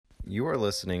You are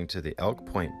listening to the Elk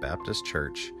Point Baptist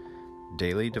Church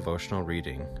Daily Devotional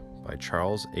Reading by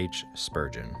Charles H.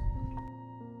 Spurgeon.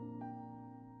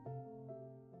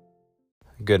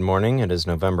 Good morning. It is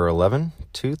November 11,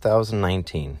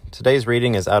 2019. Today's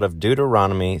reading is out of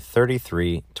Deuteronomy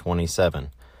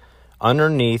 33:27.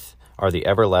 Underneath are the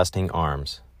everlasting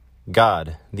arms.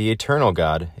 God, the eternal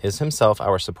God, is himself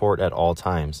our support at all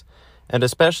times, and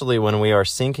especially when we are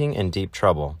sinking in deep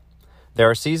trouble. There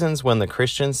are seasons when the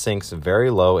Christian sinks very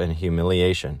low in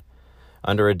humiliation.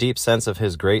 Under a deep sense of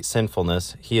his great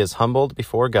sinfulness, he is humbled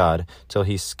before God till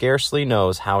he scarcely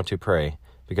knows how to pray,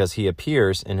 because he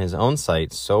appears in his own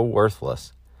sight so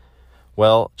worthless.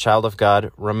 Well, child of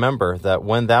God, remember that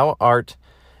when thou art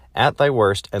at thy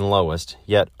worst and lowest,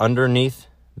 yet underneath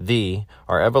thee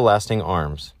are everlasting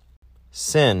arms.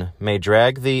 Sin may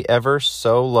drag thee ever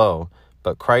so low,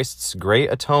 but Christ's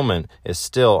great atonement is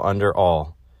still under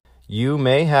all. You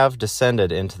may have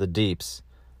descended into the deeps,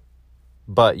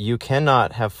 but you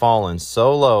cannot have fallen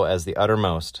so low as the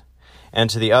uttermost. And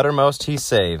to the uttermost he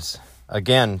saves.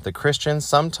 Again, the Christian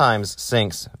sometimes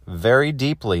sinks very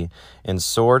deeply in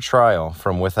sore trial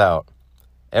from without.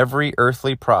 Every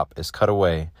earthly prop is cut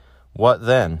away. What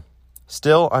then?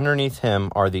 Still underneath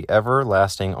him are the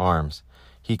everlasting arms.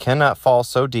 He cannot fall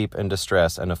so deep in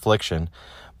distress and affliction,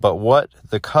 but what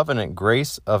the covenant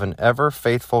grace of an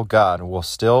ever-faithful God will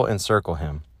still encircle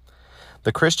him.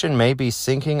 The Christian may be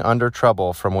sinking under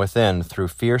trouble from within through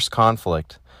fierce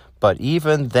conflict, but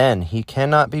even then he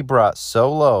cannot be brought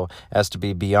so low as to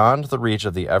be beyond the reach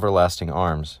of the everlasting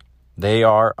arms. They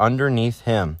are underneath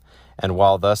him, and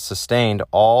while thus sustained,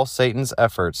 all Satan's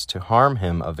efforts to harm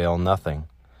him avail nothing.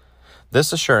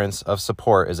 This assurance of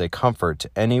support is a comfort to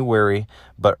any weary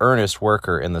but earnest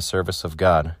worker in the service of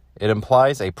God. It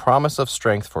implies a promise of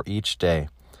strength for each day,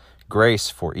 grace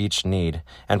for each need,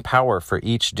 and power for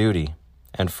each duty.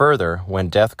 And further, when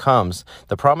death comes,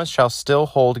 the promise shall still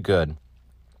hold good.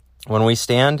 When we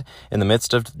stand in the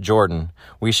midst of Jordan,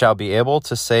 we shall be able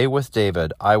to say with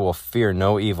David, I will fear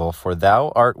no evil, for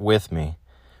thou art with me.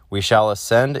 We shall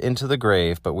ascend into the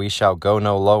grave, but we shall go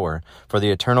no lower, for the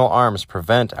eternal arms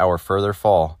prevent our further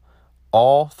fall.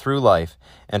 All through life,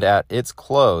 and at its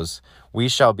close, we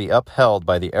shall be upheld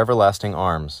by the everlasting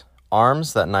arms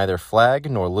that neither flag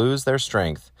nor lose their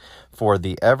strength, for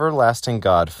the everlasting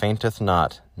God fainteth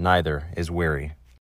not, neither is weary.